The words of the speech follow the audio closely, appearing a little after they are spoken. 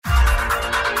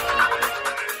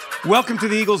Welcome to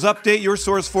the Eagles Update, your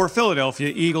source for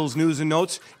Philadelphia Eagles news and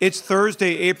notes. It's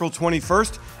Thursday, April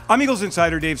 21st. I'm Eagles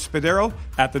insider Dave Spadaro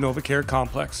at the NovaCare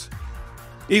Complex.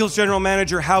 Eagles general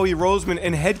manager Howie Roseman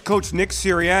and head coach Nick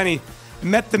Sirianni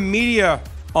met the media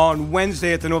on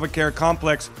Wednesday at the NovaCare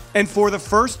Complex. And for the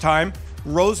first time,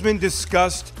 Roseman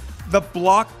discussed the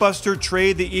blockbuster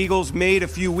trade the Eagles made a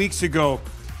few weeks ago,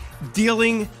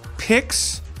 dealing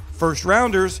picks, first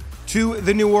rounders, to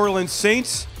the New Orleans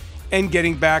Saints and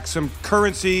getting back some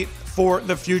currency for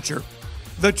the future.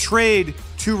 The trade,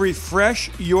 to refresh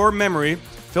your memory,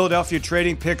 Philadelphia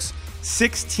trading picks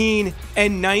 16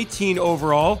 and 19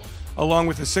 overall, along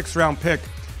with a sixth round pick,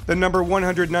 the number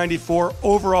 194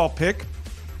 overall pick,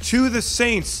 to the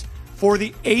Saints for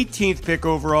the 18th pick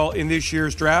overall in this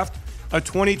year's draft, a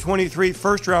 2023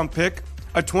 first round pick,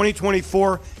 a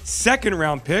 2024 second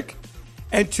round pick,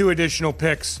 and two additional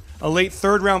picks. A late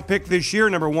third round pick this year,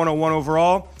 number 101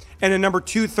 overall, and a number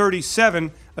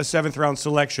 237, a seventh round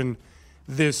selection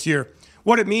this year.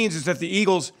 What it means is that the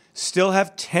Eagles still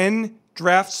have 10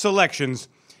 draft selections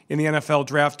in the NFL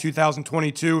Draft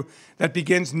 2022 that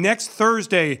begins next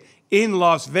Thursday in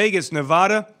Las Vegas,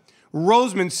 Nevada.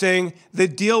 Roseman saying the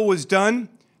deal was done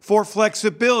for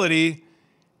flexibility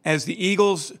as the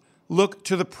Eagles look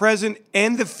to the present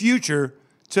and the future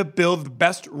to build the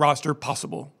best roster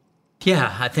possible.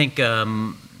 Yeah, I think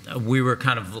we were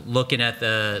kind of looking at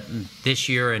this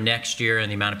year and next year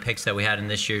and the amount of picks that we had in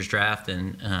this year's draft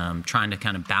and trying to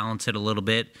kind of balance it a little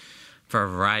bit for a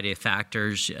variety of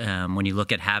factors. When you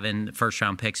look at having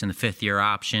first-round picks in the fifth-year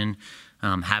option,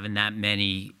 having that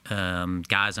many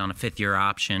guys on a fifth-year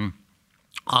option,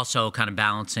 also kind of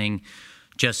balancing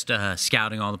just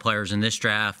scouting all the players in this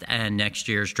draft and next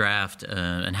year's draft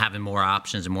and having more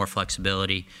options and more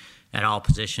flexibility at all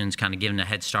positions, kind of giving a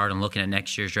head start and looking at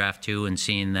next year's draft too and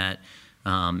seeing that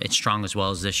it's strong as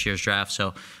well as this year's draft.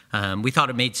 So we thought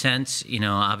it made sense. You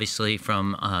know, obviously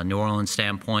from a New Orleans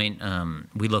standpoint,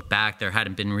 we look back, there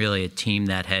hadn't been really a team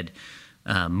that had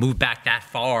moved back that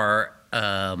far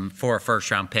for a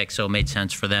first-round pick, so it made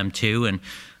sense for them too, and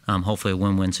hopefully a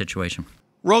win-win situation.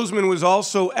 Roseman was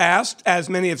also asked, as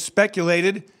many have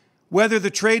speculated, whether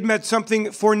the trade meant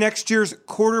something for next year's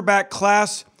quarterback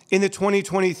class in the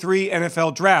 2023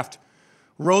 NFL Draft.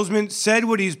 Roseman said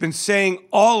what he's been saying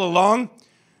all along.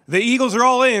 The Eagles are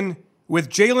all in with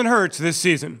Jalen Hurts this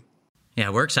season. Yeah,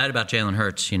 we're excited about Jalen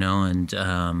Hurts, and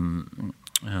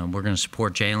we're going to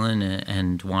support Jalen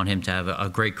and want him to have a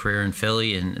great career in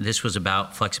Philly. And this was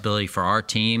about flexibility for our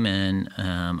team and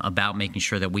about making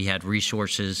sure that we had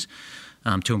resources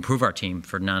to improve our team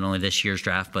for not only this year's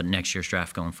draft, but next year's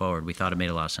draft going forward. We thought it made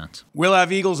a lot of sense. We'll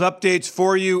have Eagles updates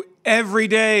for you every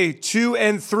day to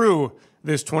and through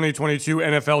this 2022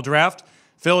 NFL Draft.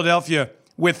 Philadelphia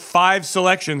with 5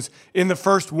 selections in the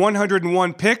first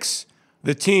 101 picks.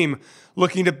 The team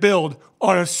looking to build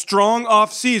on a strong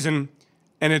offseason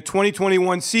and a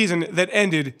 2021 season that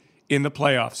ended in the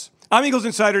playoffs. I'm Eagles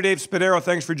insider Dave Spadaro.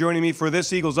 Thanks for joining me for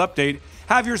this Eagles Update.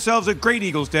 Have yourselves a great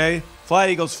Eagles day. Fly,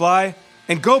 Eagles, fly.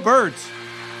 And go Birds!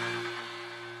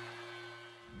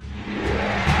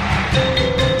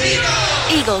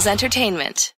 Eagles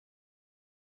Entertainment.